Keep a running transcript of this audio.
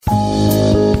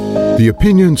The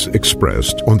opinions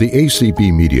expressed on the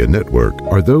ACB Media Network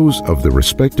are those of the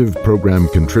respective program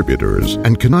contributors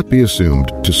and cannot be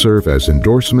assumed to serve as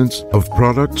endorsements of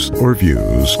products or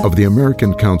views of the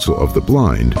American Council of the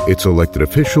Blind, its elected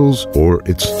officials, or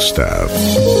its staff.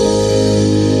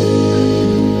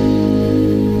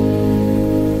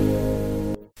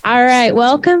 All right,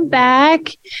 welcome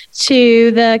back to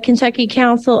the Kentucky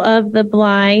Council of the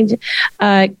Blind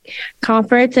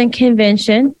Conference and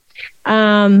Convention.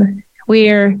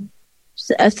 We're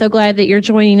so glad that you're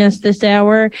joining us this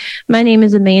hour. My name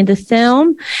is Amanda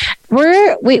Selm.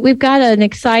 We've got an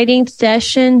exciting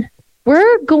session.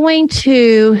 We're going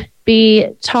to be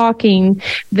talking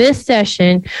this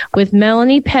session with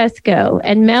Melanie Pesco.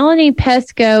 And Melanie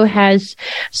Pesco has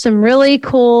some really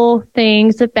cool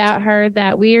things about her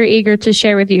that we are eager to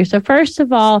share with you. So first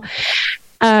of all,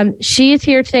 she is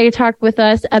here today to talk with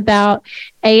us about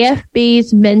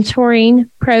AFB's mentoring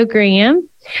program.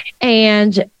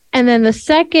 And then the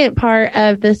second part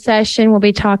of the session, we'll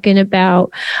be talking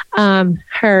about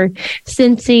her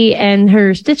Scentsy and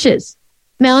her stitches.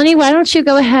 Melanie, why don't you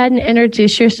go ahead and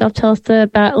introduce yourself? Tell us a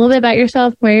little bit about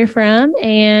yourself, where you're from,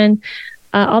 and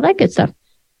all that good stuff.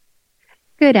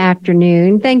 Good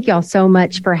afternoon. Thank y'all so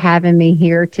much for having me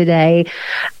here today.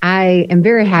 I am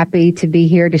very happy to be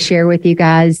here to share with you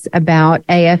guys about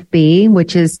AFB,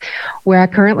 which is where I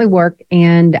currently work.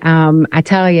 And I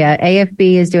tell you,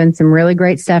 AFB is doing some really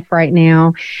great stuff right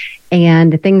now.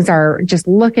 And things are just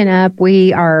looking up.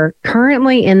 We are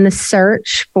currently in the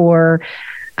search for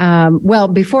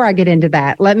before I get into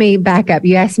that, let me back up.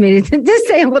 You asked me to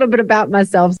say a little bit about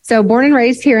myself. So born and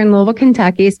raised here in Louisville,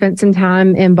 Kentucky, spent some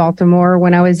time in Baltimore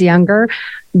when I was younger,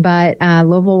 but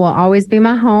Louisville will always be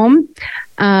my home.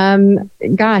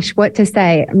 What to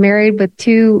say? Married with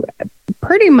two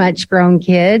pretty much grown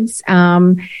kids.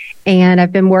 And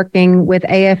I've been working with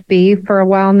AFB for a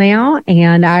while now.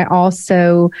 And I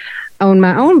also own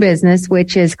my own business,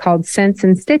 which is called Scents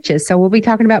and Stitches. So we'll be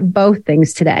talking about both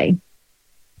things today.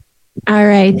 All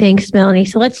right. Thanks, Melanie.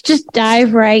 So let's just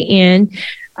dive right in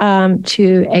to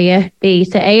AFB.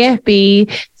 So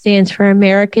AFB stands for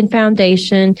American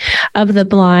Foundation of the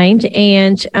Blind.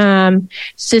 And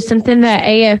so something that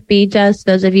AFB does,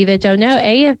 those of you that don't know,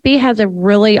 AFB has a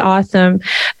really awesome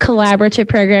collaborative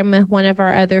program with one of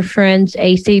our other friends,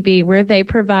 ACB, where they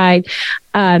provide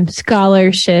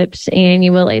scholarships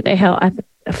annually. They help.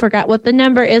 I forgot what the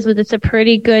number is, but it's a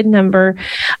pretty good number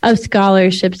of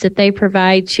scholarships that they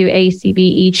provide to ACB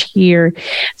each year.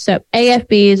 So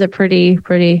AFB is a pretty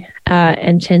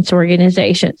intense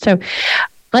organization. So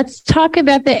let's talk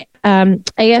about the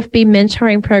AFB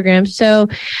mentoring program. So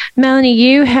Melanie,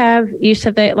 you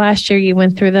said that last year you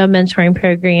went through the mentoring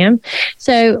program.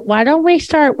 So why don't we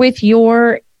start with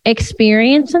your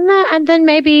experience in that, and then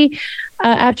maybe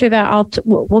after that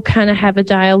we'll kind of have a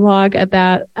dialogue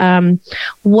about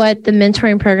what the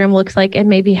mentoring program looks like and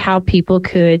maybe how people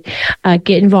could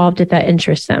get involved if that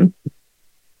interests them.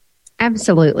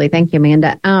 Absolutely. Thank you,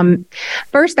 Amanda.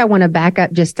 First, I want to back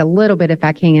up just a little bit, if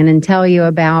I can, and tell you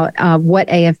about what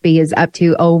AFB is up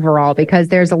to overall, because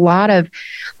there's a lot of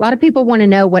people want to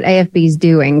know what AFB is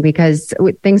doing, because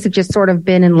things have just sort of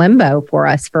been in limbo for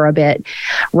us for a bit.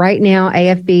 Right now,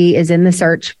 AFB is in the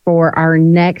search for our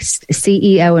next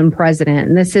CEO and president,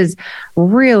 and this is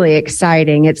really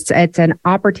exciting. It's an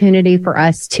opportunity for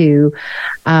us to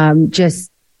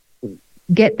just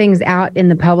get things out in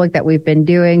the public that we've been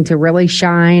doing to really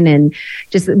shine and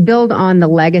just build on the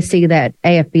legacy that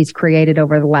AFB's created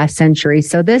over the last century.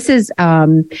 So this is,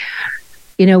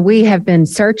 we have been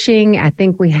searching. I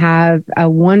think we have a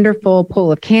wonderful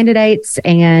pool of candidates,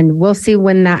 and we'll see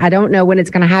I don't know when it's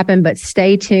going to happen, but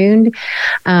stay tuned.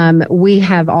 We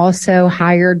have also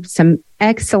hired some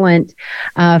excellent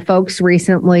folks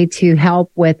recently to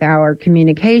help with our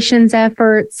communications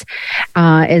efforts,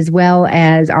 as well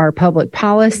as our public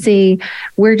policy.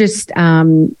 We're just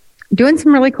doing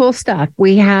some really cool stuff.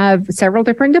 We have several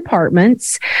different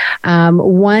departments.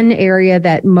 One area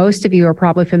that most of you are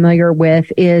probably familiar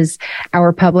with is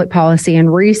our public policy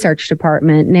and research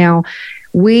department. Now,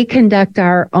 we conduct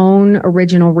our own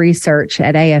original research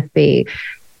at AFB.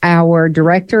 Our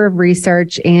director of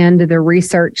research and the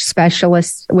research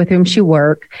specialists with whom she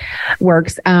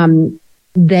works,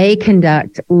 they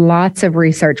conduct lots of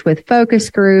research with focus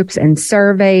groups and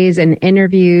surveys and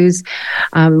interviews.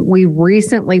 We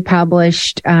recently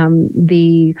published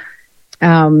the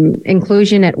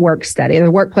Inclusion at Work study,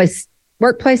 the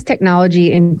workplace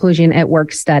technology inclusion at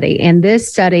work study. And this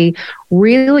study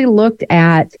really looked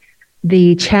at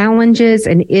the challenges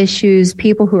and issues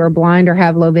people who are blind or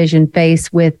have low vision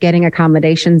face with getting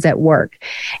accommodations at work,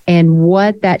 and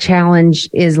what that challenge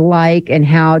is like and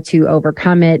how to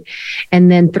overcome it. And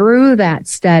then through that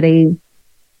study,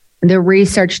 the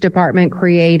research department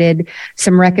created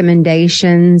some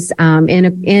recommendations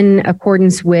in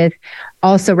accordance with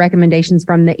also recommendations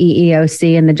from the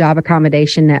EEOC and the Job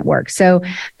Accommodation Network. So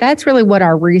that's really what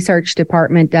our research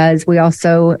department does. We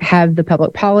also have the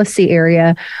public policy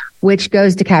area, which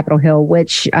goes to Capitol Hill,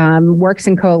 which works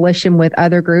in coalition with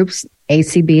other groups.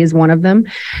 ACB is one of them,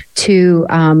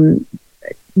 to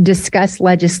discuss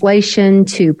legislation,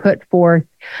 to put forth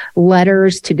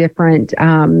letters to different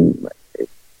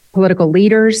political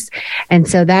leaders. And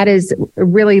so that is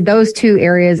really, those two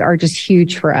areas are just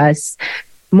huge for us.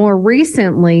 More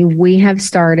recently, we have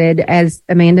started, as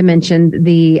Amanda mentioned,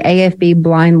 the AFB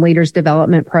Blind Leaders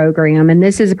Development Program. And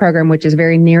this is a program which is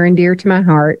very near and dear to my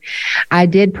heart. I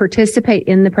did participate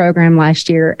in the program last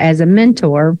year as a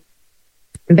mentor.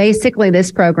 Basically,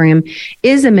 this program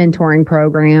is a mentoring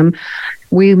program.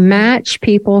 We match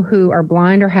people who are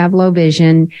blind or have low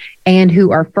vision and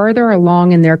who are further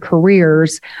along in their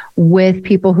careers with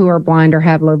people who are blind or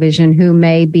have low vision who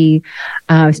may be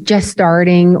just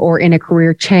starting or in a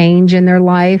career change in their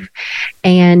life.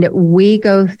 And we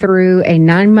go through a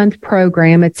 9-month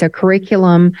program. It's a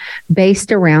curriculum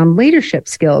based around leadership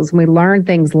skills. We learn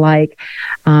things like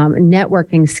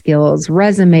networking skills,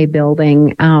 resume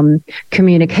building,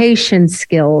 communication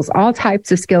skills, all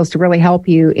types of skills to really help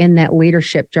you in that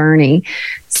leadership journey.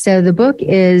 So the book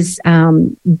is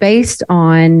based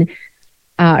on,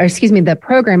 the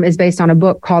program is based on a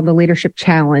book called The Leadership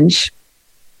Challenge.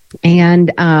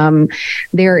 And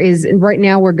there is, right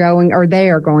now they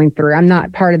are going through, I'm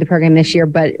not part of the program this year,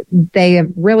 but they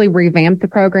have really revamped the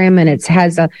program, and it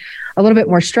has a little bit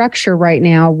more structure right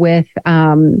now with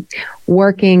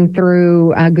working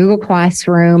through Google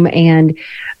Classroom, and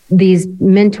these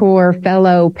mentor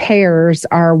fellow pairs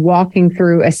are walking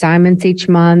through assignments each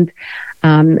month.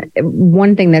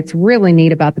 One thing that's really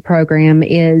neat about the program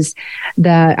is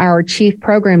our chief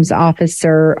programs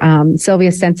officer,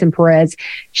 Sylvia Stenson Perez.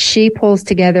 She pulls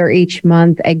together each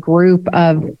month a group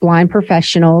of blind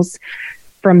professionals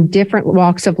from different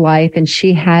walks of life, and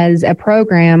she has a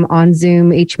program on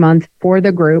Zoom each month for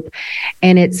the group,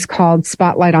 and it's called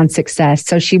Spotlight on Success.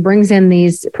 So she brings in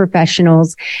these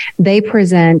professionals, they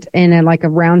present in a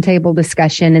roundtable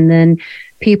discussion, and then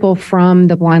people from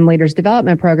the Blind Leaders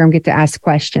Development Program get to ask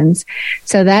questions.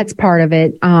 So that's part of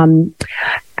it. The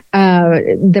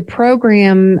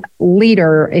program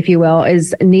leader, if you will,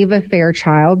 is Neva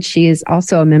Fairchild. She is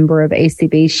also a member of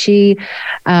ACB. She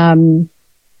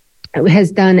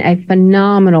has done a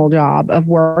phenomenal job of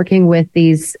working with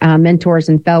these mentors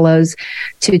and fellows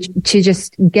to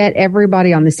just get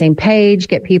everybody on the same page,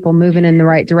 get people moving in the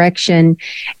right direction,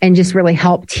 and just really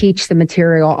help teach the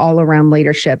material all around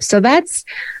leadership. So that's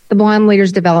the Blind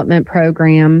Leaders Development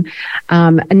Program.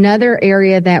 Another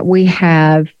area that we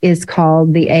have is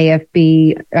called the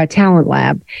AFB Talent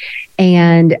Lab.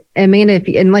 And Amanda,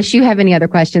 unless you have any other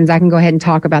questions, I can go ahead and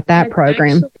talk about that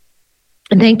program.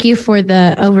 Thank you for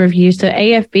the overview. So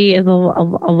AFB is a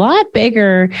lot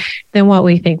bigger than what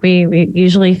we think. We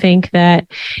usually think that,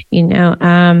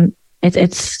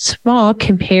 it's small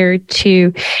compared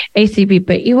to ACB,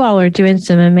 but you all are doing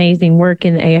some amazing work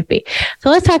in the AFB.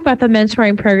 So let's talk about the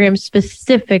mentoring program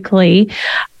specifically.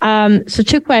 So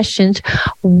 2 questions.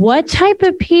 What type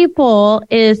of people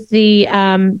is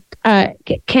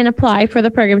can apply for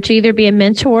the program to either be a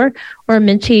mentor or a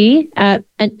mentee? And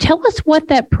tell us what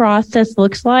that process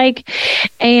looks like.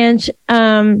 And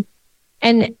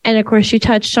of course, you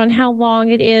touched on how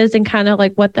long it is and kind of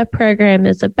what the program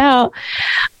is about.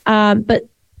 But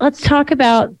let's talk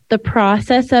about the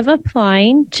process of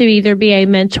applying to either be a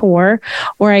mentor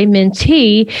or a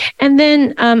mentee. And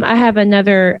then I have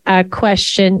another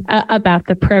question about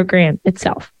the program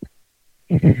itself.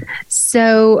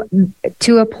 So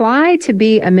to apply to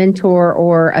be a mentor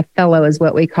or a fellow is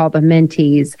what we call the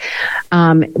mentees.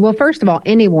 Well, first of all,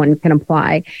 anyone can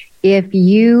apply. If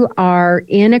you are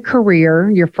in a career,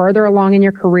 you're further along in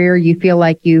your career, you feel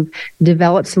like you've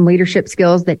developed some leadership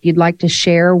skills that you'd like to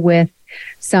share with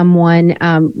someone,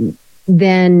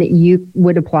 then you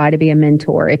would apply to be a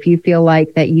mentor. If you feel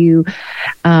like that you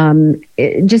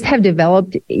just have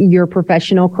developed your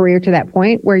professional career to that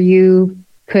point where you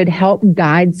could help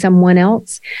guide someone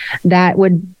else, that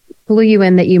would clue you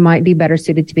in that you might be better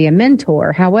suited to be a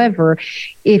mentor. However,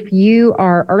 if you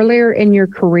are earlier in your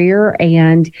career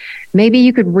and maybe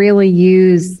you could really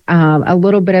use a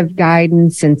little bit of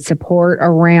guidance and support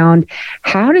around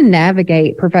how to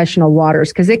navigate professional waters,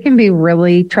 because it can be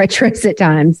really treacherous at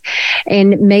times.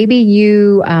 And maybe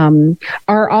you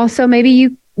are also, maybe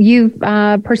you've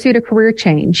pursued a career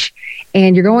change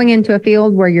and you're going into a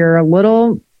field where you're a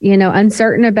little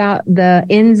uncertain about the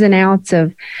ins and outs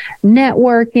of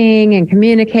networking and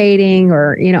communicating,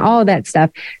 or, all of that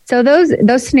stuff. So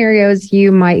those scenarios,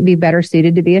 you might be better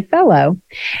suited to be a fellow.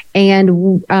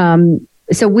 And,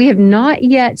 so we have not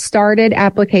yet started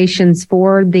applications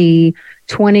for the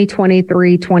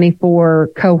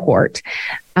 2023-24 cohort.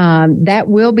 That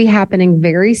will be happening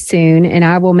very soon, and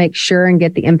I will make sure and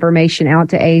get the information out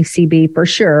to AACB for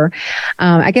sure.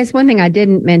 I guess one thing I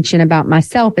didn't mention about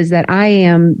myself is that I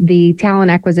am the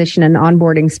talent acquisition and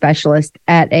onboarding specialist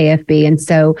at AFB. And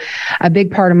so a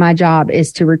big part of my job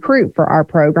is to recruit for our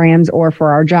programs or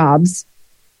for our jobs.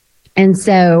 And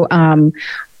so,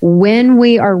 when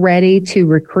we are ready to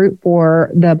recruit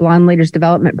for the Blind Leaders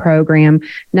Development Program,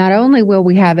 not only will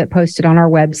we have it posted on our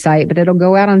website, but it'll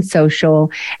go out on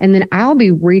social. And then I'll be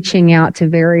reaching out to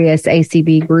various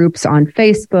ACB groups on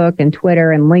Facebook and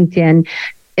Twitter and LinkedIn,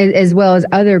 as well as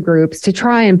other groups, to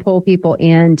try and pull people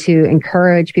in, to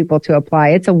encourage people to apply.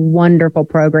 It's a wonderful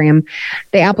program.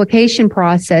 The application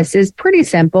process is pretty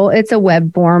simple. It's a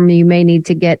web form. You may need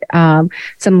to get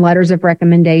some letters of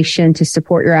recommendation to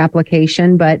support your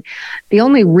application, but the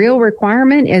only real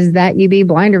requirement is that you be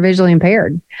blind or visually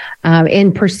impaired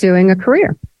in pursuing a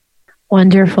career.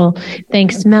 Wonderful.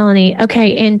 Thanks, Melanie.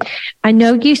 Okay. And I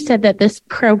know you said that this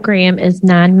program is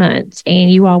 9 months and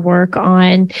you all work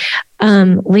on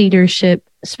leadership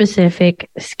specific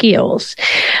skills.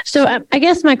 So I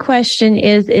guess my question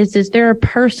is there a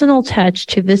personal touch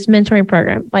to this mentoring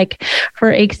program? Like,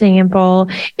 for example,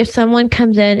 if someone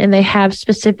comes in and they have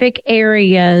specific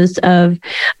areas of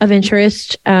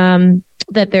interest,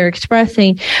 that they're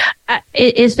expressing,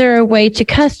 is there a way to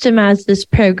customize this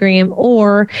program,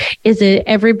 or is it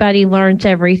everybody learns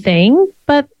everything,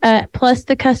 but plus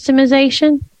the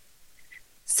customization?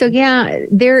 So yeah,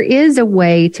 there is a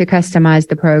way to customize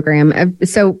the program.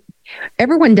 So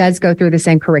everyone does go through the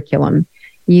same curriculum.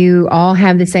 You all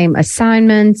have the same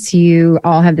assignments. You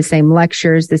all have the same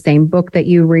lectures, the same book that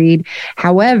you read.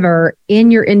 However, in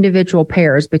your individual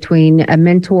pairs between a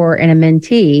mentor and a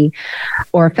mentee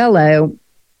or a fellow,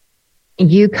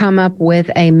 you come up with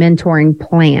a mentoring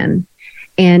plan.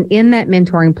 And in that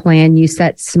mentoring plan, you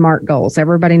set SMART goals.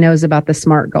 Everybody knows about the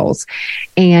SMART goals.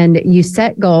 And you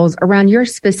set goals around your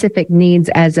specific needs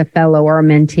as a fellow or a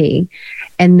mentee.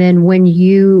 And then when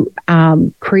you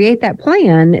create that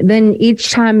plan, then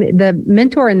each time the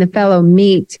mentor and the fellow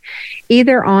meet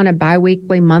either on a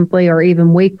biweekly, monthly, or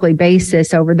even weekly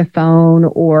basis over the phone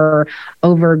or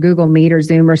over Google Meet or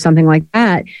Zoom or something like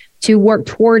that, to work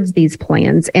towards these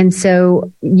plans. And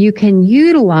so you can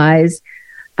utilize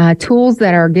tools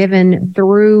that are given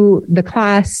through the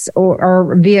class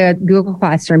or via Google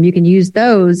Classroom. You can use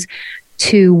those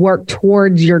to work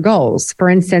towards your goals. For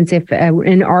instance, if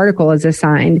an article is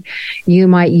assigned, you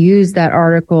might use that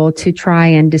article to try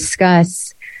and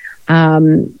discuss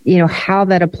how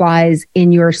that applies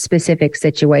in your specific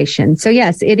situation. So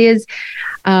yes, it is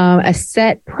a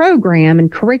set program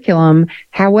and curriculum.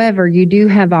 However, you do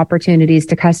have opportunities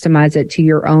to customize it to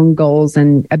your own goals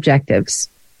and objectives.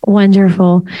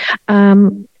 Wonderful.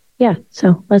 Yeah.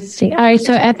 So let's see. All right.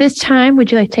 So at this time,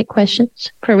 would you like to take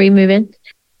questions before we move in?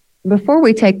 Before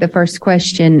we take the first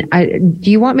question, do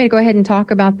you want me to go ahead and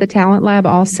talk about the Talent Lab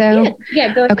also?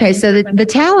 Yeah, go ahead. Okay, so the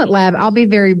Talent Lab, I'll be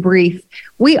very brief.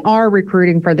 We are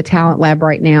recruiting for the Talent Lab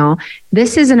right now.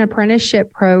 This is an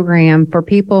apprenticeship program for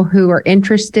people who are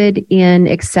interested in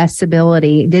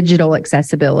accessibility, digital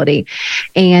accessibility,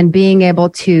 and being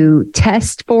able to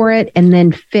test for it and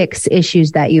then fix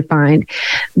issues that you find.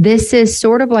 This is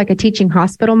sort of like a teaching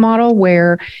hospital model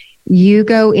where you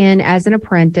go in as an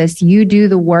apprentice, you do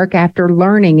the work after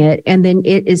learning it, and then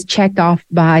it is checked off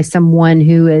by someone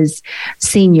who is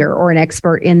senior or an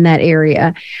expert in that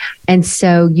area. And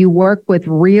so you work with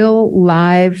real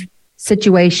live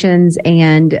situations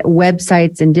and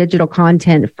websites and digital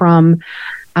content from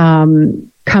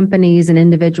companies and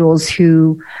individuals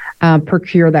who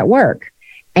procure that work.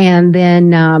 And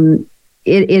then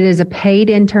It is a paid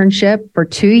internship for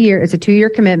 2 years. It's a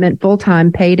 2-year commitment,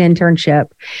 full-time paid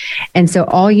internship. And so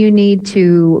all you need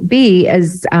to be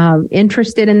is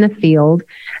interested in the field.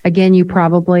 Again, you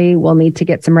probably will need to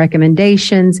get some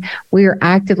recommendations.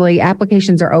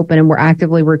 Applications are open, and we're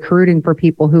actively recruiting for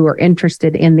people who are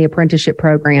interested in the apprenticeship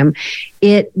program.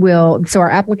 So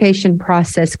our application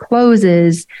process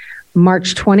closes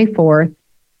March 24th,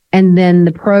 and then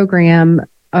the program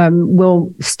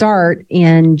will start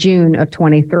in June of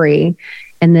 23,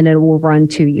 and then it will run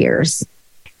 2 years.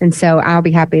 And so I'll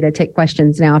be happy to take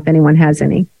questions now if anyone has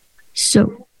any.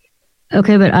 So,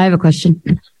 okay, but I have a question.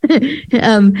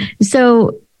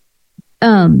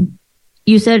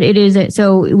 You said it's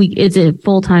a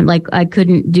full-time, like I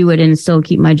couldn't do it and still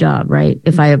keep my job, right?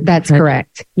 That's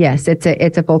correct. Yes, it's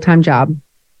a full-time job.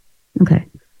 Okay.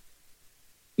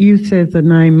 You said the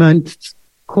 9 months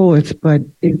course, but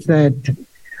is that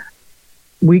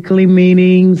weekly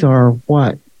meetings or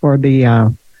what for the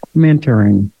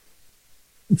mentoring?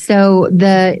 So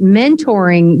the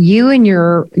mentoring, you and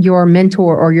your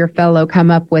mentor or your fellow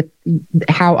come up with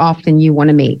how often you want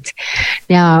to meet.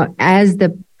 Now, as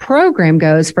the program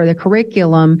goes for the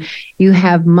curriculum, you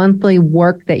have monthly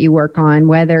work that you work on,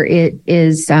 whether it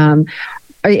is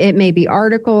it may be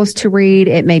articles to read,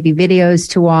 it may be videos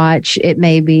to watch, it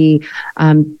may be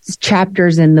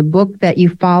chapters in the book that you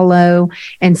follow.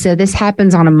 And so this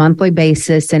happens on a monthly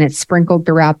basis, and it's sprinkled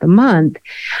throughout the month.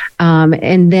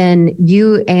 And then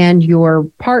you and your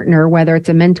partner, whether it's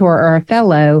a mentor or a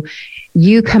fellow,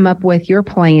 you come up with your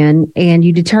plan and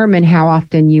you determine how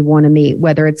often you want to meet,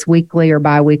 whether it's weekly or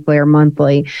biweekly or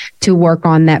monthly, to work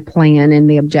on that plan and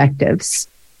the objectives.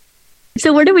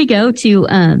 So where do we go to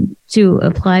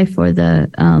apply for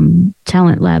the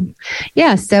Talent Lab?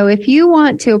 Yeah, so if you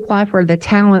want to apply for the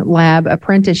Talent Lab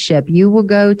apprenticeship, you will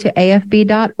go to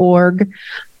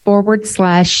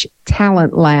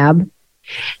afb.org/Talent Lab.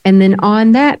 And then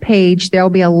on that page, there'll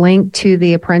be a link to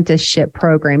the apprenticeship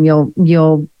program.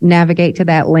 You'll navigate to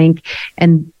that link.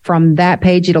 And from that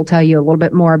page, it'll tell you a little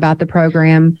bit more about the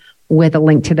program with a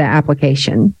link to the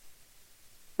application.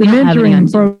 The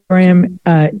mentoring program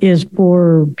is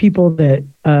for people that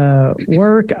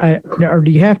work, or do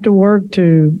you have to work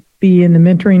to be in the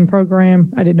mentoring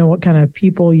program? I didn't know what kind of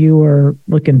people you were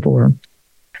looking for.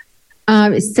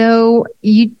 So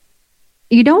you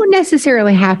don't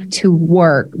necessarily have to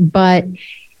work, but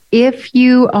if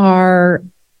you are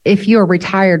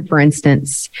retired, for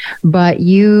instance, but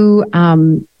you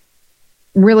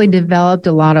really developed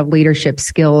a lot of leadership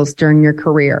skills during your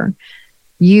career,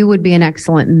 you would be an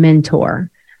excellent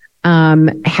mentor.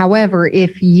 However,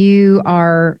 if you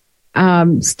are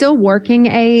still working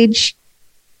age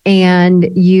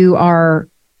and you are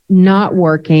not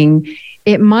working,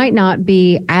 it might not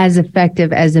be as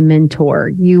effective as a mentor.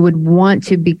 You would want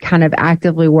to be kind of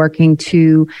actively working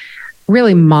to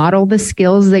really model the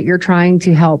skills that you're trying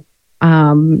to help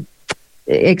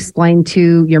explain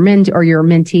to your mentor or your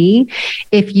mentee.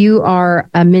 If you are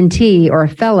a mentee or a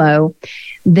fellow,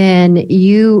 then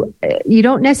you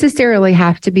don't necessarily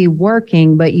have to be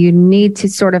working, but you need to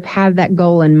sort of have that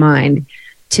goal in mind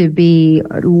to be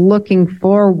looking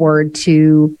forward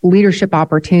to leadership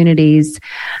opportunities.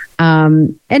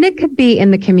 And it could be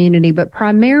in the community, but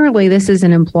primarily this is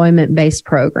an employment-based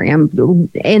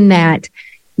program in that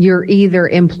you're either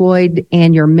employed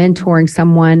and you're mentoring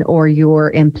someone, or you're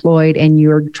employed and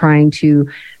you're trying to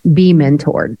be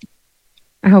mentored.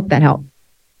 I hope that helped.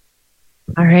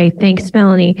 All right. Thanks,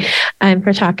 Melanie,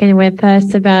 for talking with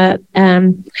us about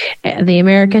the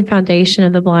American Foundation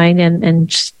of the Blind and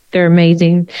just their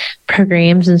amazing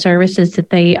programs and services that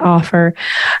they offer.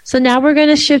 So now we're going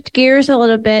to shift gears a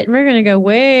little bit, and we're going to go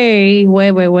way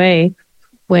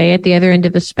at the other end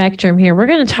of the spectrum here. We're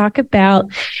going to talk about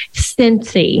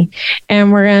Scentsy,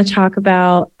 and we're going to talk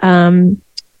about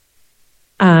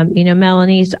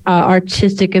Melanie's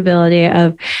artistic ability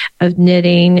of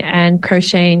knitting and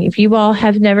crocheting. If you all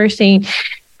have never seen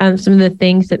some of the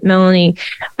things that Melanie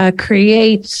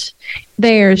creates,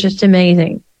 they are just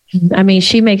amazing. I mean,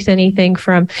 she makes anything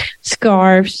from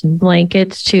scarves and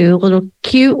blankets to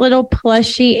cute little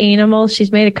plushy animals. She's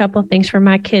made a couple of things for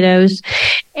my kiddos,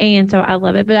 and so I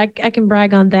love it. But I can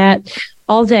brag on that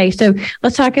all day. So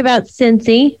let's talk about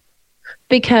Scentsy.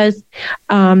 Because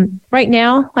right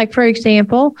now, like for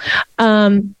example,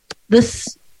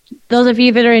 those of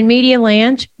you that are in media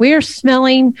land, we are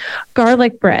smelling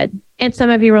garlic bread. And some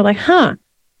of you are like,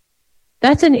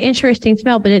 that's an interesting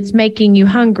smell, but it's making you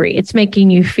hungry. It's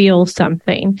making you feel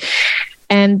something.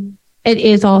 And it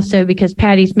is also because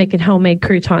Patty's making homemade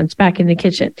croutons back in the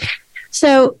kitchen.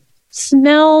 So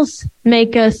smells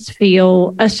make us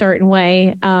feel a certain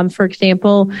way. For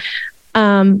example,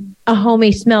 a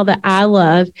homey smell that I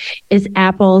love is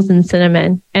apples and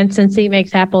cinnamon. And Scentsy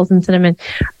makes apples and cinnamon.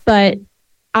 But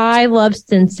I love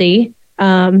Scentsy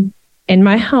in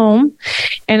my home.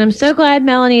 And I'm so glad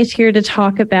Melanie is here to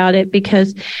talk about it,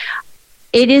 because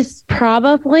it is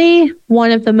probably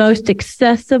one of the most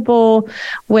accessible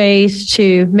ways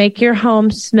to make your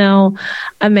home smell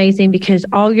amazing, because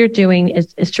all you're doing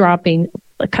is dropping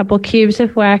a couple cubes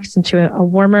of wax into a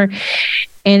warmer,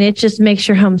 and it just makes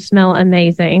your home smell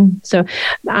amazing. So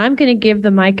I'm going to give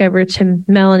the mic over to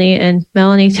Melanie. And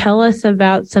Melanie, tell us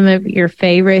about some of your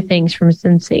favorite things from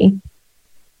Scentsy.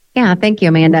 Yeah, thank you,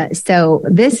 Amanda. So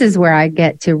this is where I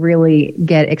get to really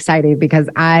get excited, because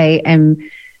I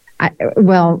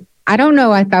don't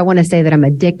know if I want to say that I'm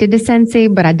addicted to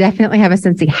Scentsy, but I definitely have a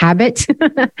Scentsy habit.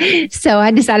 So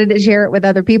I decided to share it with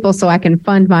other people so I can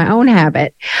fund my own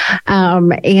habit.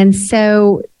 And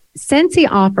so Scentsy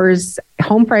offers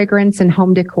home fragrance and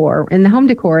home decor, and the home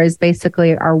decor is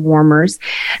basically our warmers.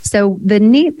 So the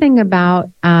neat thing about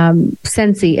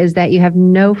Scentsy is that you have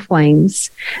no flames.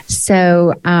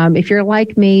 So if you're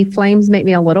like me, flames make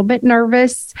me a little bit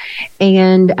nervous.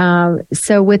 And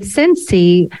so with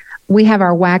Scentsy, we have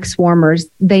our wax warmers.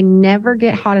 They never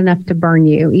get hot enough to burn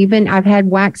you. Even I've had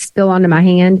wax spill onto my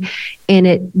hand and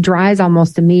it dries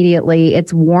almost immediately.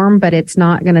 It's warm, but it's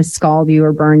not going to scald you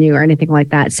or burn you or anything like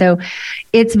that. So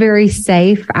it's very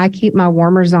safe. I keep my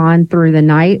warmers on through the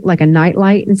night, like a night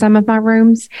light in some of my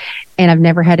rooms, and I've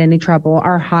never had any trouble.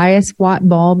 Our highest watt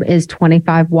bulb is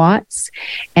 25 watts,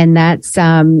 and that's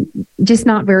just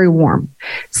not very warm.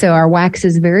 So our wax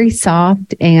is very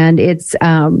soft, and it's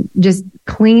just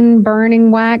clean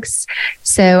burning wax.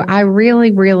 So I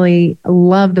really, really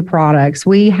love the products.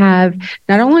 We have,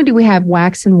 not only do we have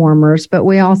wax and warmers, but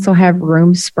we also have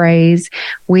room sprays.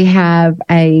 We have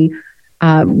a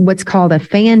what's called a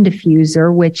fan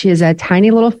diffuser, which is a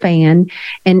tiny little fan.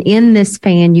 And in this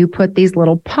fan, you put these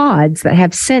little pods that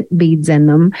have scent beads in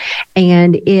them,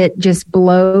 and it just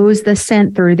blows the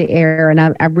scent through the air. And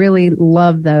I really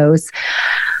love those.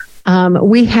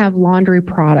 We have laundry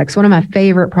products. One of my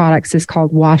favorite products is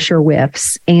called Washer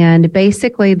Whiffs. And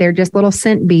basically, they're just little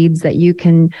scent beads that you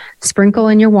can sprinkle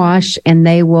in your wash, and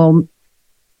they will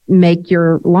make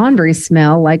your laundry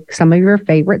smell like some of your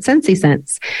favorite Scentsy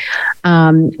scents.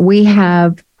 We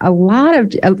have a lot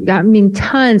of,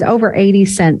 tons, over 80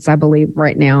 scents, I believe,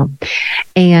 right now.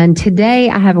 And today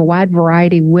I have a wide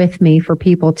variety with me for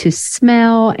people to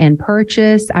smell and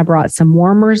purchase. I brought some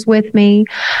warmers with me.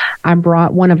 I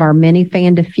brought one of our mini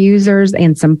fan diffusers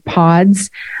and some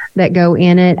pods that go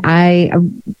in it.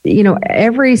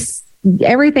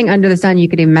 Everything under the sun you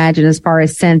could imagine as far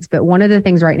as scents. But one of the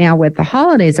things right now with the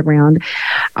holidays around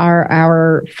are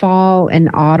our fall and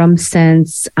autumn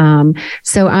scents.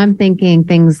 So I'm thinking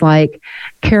things like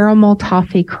caramel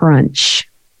toffee crunch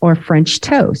or French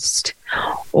toast,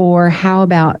 or how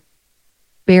about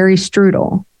berry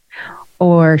strudel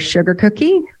or sugar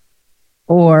cookie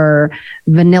or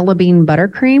vanilla bean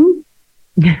buttercream.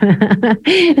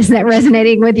 Is that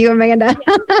resonating with you, Amanda?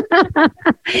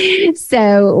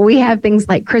 So we have things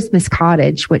like Christmas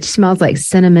cottage, which smells like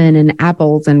cinnamon and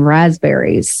apples and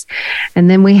raspberries. And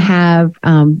then we have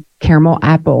caramel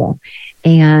apple,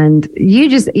 and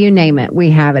you name it,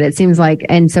 we have it. It seems like,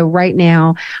 and so right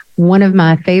now, one of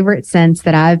my favorite scents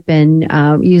that I've been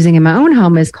using in my own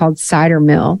home is called Cider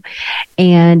Mill.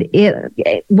 And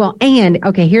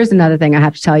okay, here's another thing I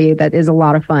have to tell you that is a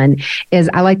lot of fun, is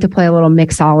I like to play a little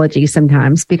mixology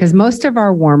sometimes, because most of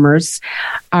our warmers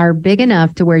are big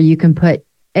enough to where you can put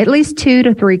at least 2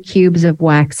 to 3 cubes of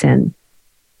wax in.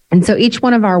 And so each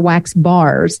one of our wax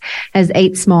bars has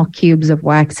 8 small cubes of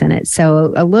wax in it.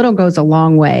 So a little goes a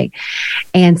long way.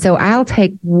 And so I'll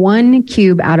take 1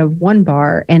 cube out of one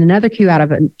bar and another cube out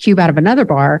of another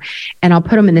bar, and I'll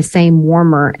put them in the same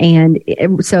warmer. And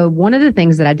so one of the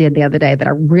things that I did the other day that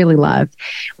I really loved,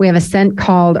 we have a scent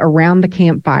called Around the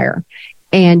Campfire.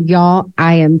 And y'all,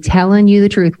 I am telling you the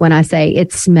truth when I say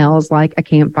it smells like a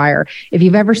campfire. If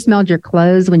you've ever smelled your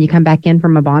clothes when you come back in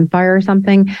from a bonfire or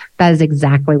something, that is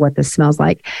exactly what this smells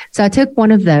like. So I took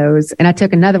one of those, and I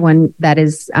took another one that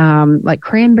is like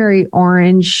cranberry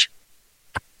orange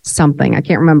something. I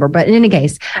can't remember. But in any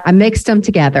case, I mixed them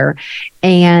together,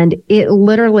 and it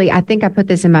literally, I think I put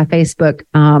this in my Facebook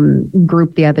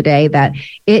group the other day, that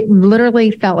it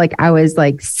literally felt like I was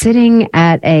like sitting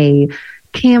at a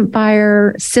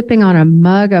campfire, sipping on a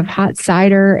mug of hot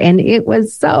cider, and it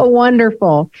was so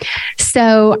wonderful.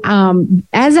 So,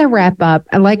 as I wrap up,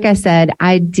 like I said,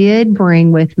 I did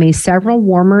bring with me several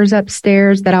warmers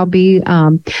upstairs that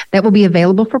that will be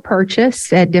available for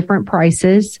purchase at different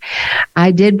prices.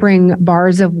 I did bring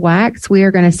bars of wax. We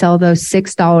are going to sell those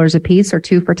 $6 a piece, or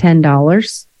 2 for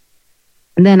 $10.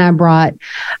 And then I brought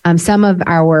some of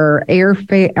our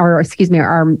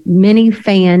our mini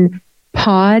fan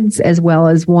pods, as well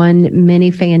as one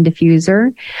mini fan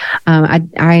diffuser. I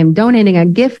am donating a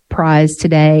gift prize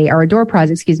today, or a door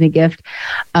prize, gift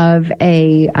of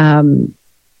a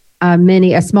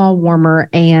small warmer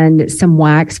and some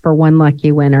wax for one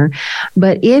lucky winner.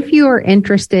 But if you are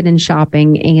interested in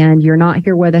shopping and you're not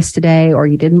here with us today, or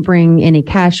you didn't bring any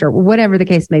cash, or whatever the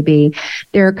case may be,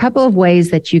 there are a couple of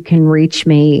ways that you can reach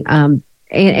me.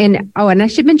 And I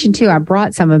should mention too, I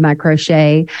brought some of my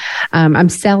crochet. I'm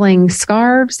selling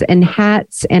scarves and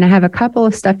hats, and I have a couple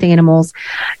of stuffed animals,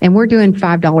 and we're doing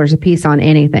 $5 a piece on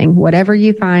anything. Whatever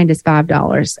you find is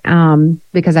 $5,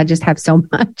 because I just have so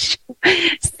much.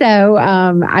 So,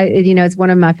 it's one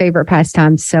of my favorite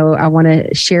pastimes. So I want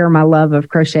to share my love of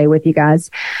crochet with you guys.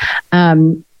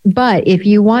 But if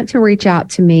you want to reach out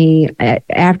to me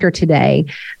after today,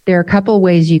 there are a couple of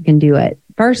ways you can do it.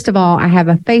 First of all, I have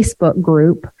a Facebook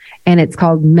group, and it's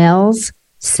called Mel's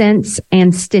Scents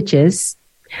and Stitches.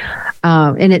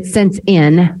 And it's Scents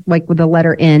in, like with the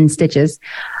letter N, Stitches.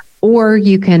 Or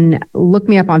you can look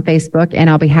me up on Facebook, and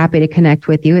I'll be happy to connect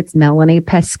with you. It's Melanie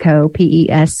Peskoe,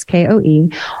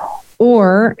 Peskoe.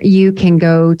 Or you can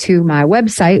go to my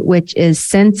website, which is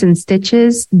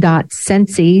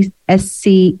scentsandstitches.scentsy,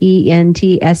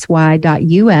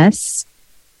 SCENTSY.US.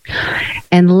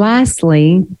 And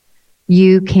lastly,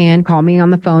 you can call me on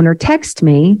the phone or text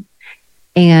me,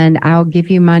 and I'll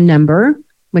give you my number,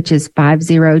 which is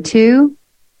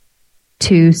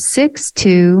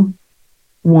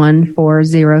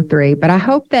 502-262-1403. But I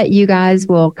hope that you guys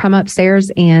will come upstairs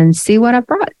and see what I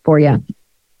brought for you.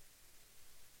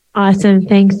 Awesome.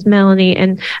 Thanks, Melanie.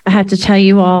 And I have to tell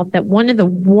you all that one of the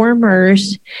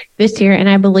warmers this year, and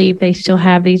I believe they still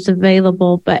have these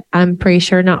available, but I'm pretty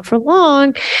sure not for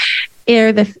long,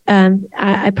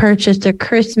 I purchased a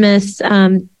Christmas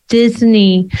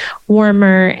Disney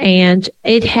warmer, and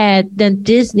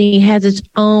Disney has its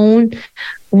own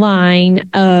line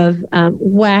of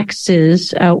wax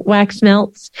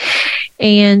melts,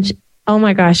 and oh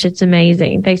my gosh, it's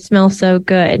amazing. They smell so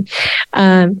good.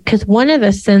 Because one of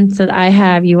the scents that I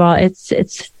have, you all, it's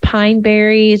pine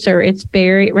berries, or it's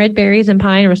red berries and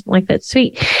pine, or something like that,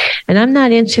 sweet. And I'm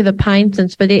not into the pine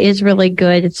scents, but it is really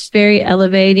good. It's very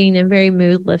elevating and very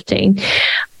mood lifting.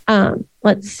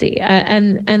 Let's see.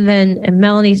 And then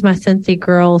Melanie's my Scentsy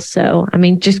girl. So,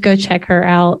 just go check her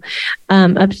out,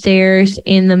 upstairs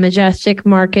in the Majestic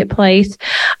Marketplace.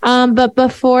 But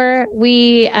before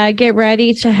we, get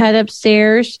ready to head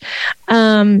upstairs,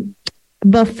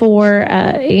 before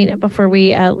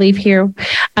we leave here,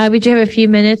 we do have a few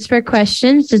minutes for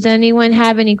questions. Does anyone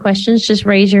have any questions? Just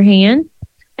raise your hand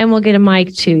and we'll get a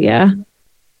mic to you.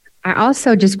 I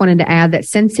also just wanted to add that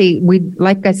Scentsy,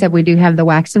 like I said, we do have the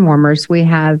wax and warmers. We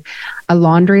have a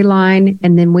laundry line,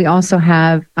 and then we also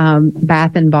have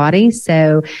bath and body.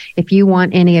 So if you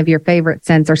want any of your favorite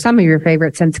scents, or some of your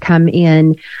favorite scents, come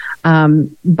in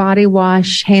body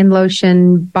wash, hand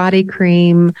lotion, body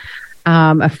cream,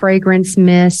 a fragrance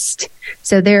mist.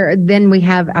 So then we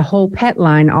have a whole pet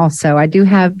line also. I do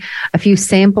have a few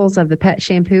samples of the pet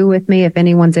shampoo with me if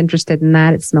anyone's interested in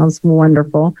that. It smells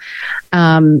wonderful.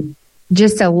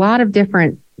 Just a lot of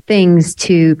different things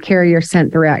to carry your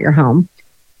scent throughout your home.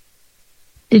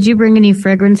 Did you bring any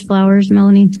fragrance flowers,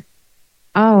 Melanie?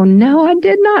 Oh, no, I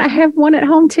did not. I have one at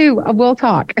home too. We'll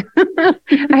talk.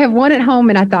 I have one at home,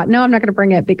 and I thought, no, I'm not going to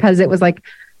bring it, because it was like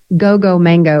Go-Go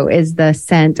Mango is the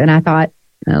scent. And I thought,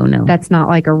 oh no, that's not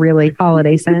like a really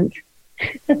holiday scent.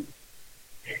 So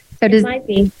it might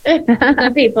be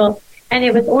some people. And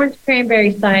it was orange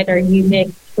cranberry cider you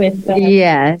mixed with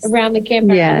yes, around the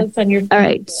campfire. Yes. On your all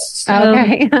right. So,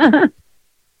 okay.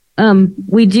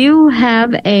 We do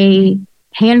have a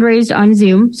hand raised on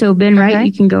Zoom. So Ben Wright,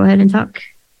 you can go ahead and talk.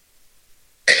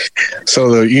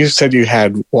 So you said you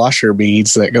had washer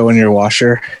beads that go in your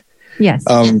washer. Yes.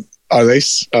 Are they?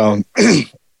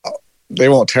 They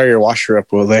won't tear your washer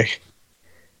up, will they?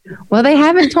 Well, they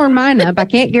haven't torn mine up. I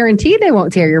can't guarantee they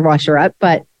won't tear your washer up,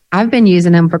 but I've been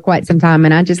using them for quite some time,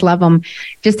 and I just love them.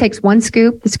 Just takes one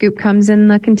scoop. The scoop comes in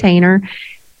the container,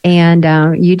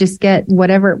 and you just get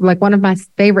whatever. Like, one of my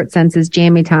favorite scents is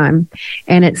Jammy Time,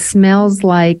 and it smells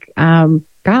like,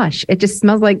 it just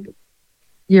smells like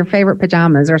your favorite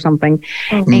pajamas or something.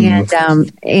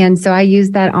 And so I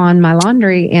use that on my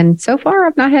laundry, and so far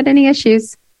I've not had any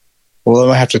issues.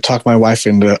 Well, I have to talk my wife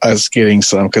into us getting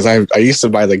some, because I used to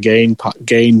buy the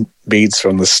gain beads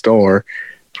from the store,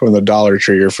 from the Dollar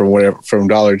Tree or from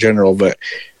Dollar General, but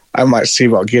I might see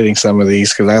about getting some of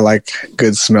these because I like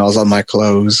good smells on my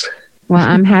clothes. Well,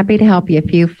 I'm happy to help you.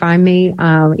 If you find me,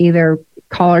 either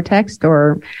call or text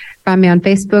or find me on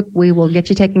Facebook, we will get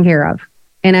you taken care of.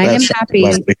 And I am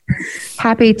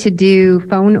happy to do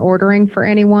phone ordering for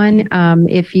anyone.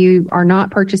 If you are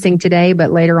not purchasing today,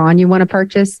 but later on you want to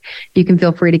purchase, you can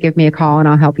feel free to give me a call and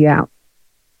I'll help you out.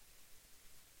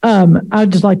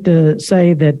 I'd just like to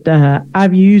say that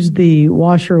I've used the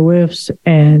washer whiffs,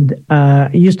 and I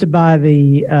used to buy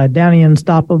the Downy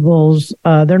Unstoppables.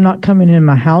 They're not coming in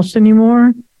my house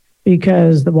anymore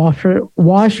because the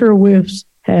washer whiffs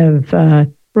have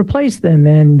replaced them,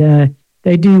 and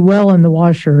they do well in the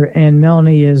washer. And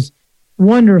Melanie is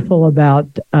wonderful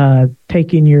about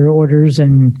taking your orders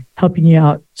and helping you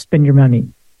out spend your money.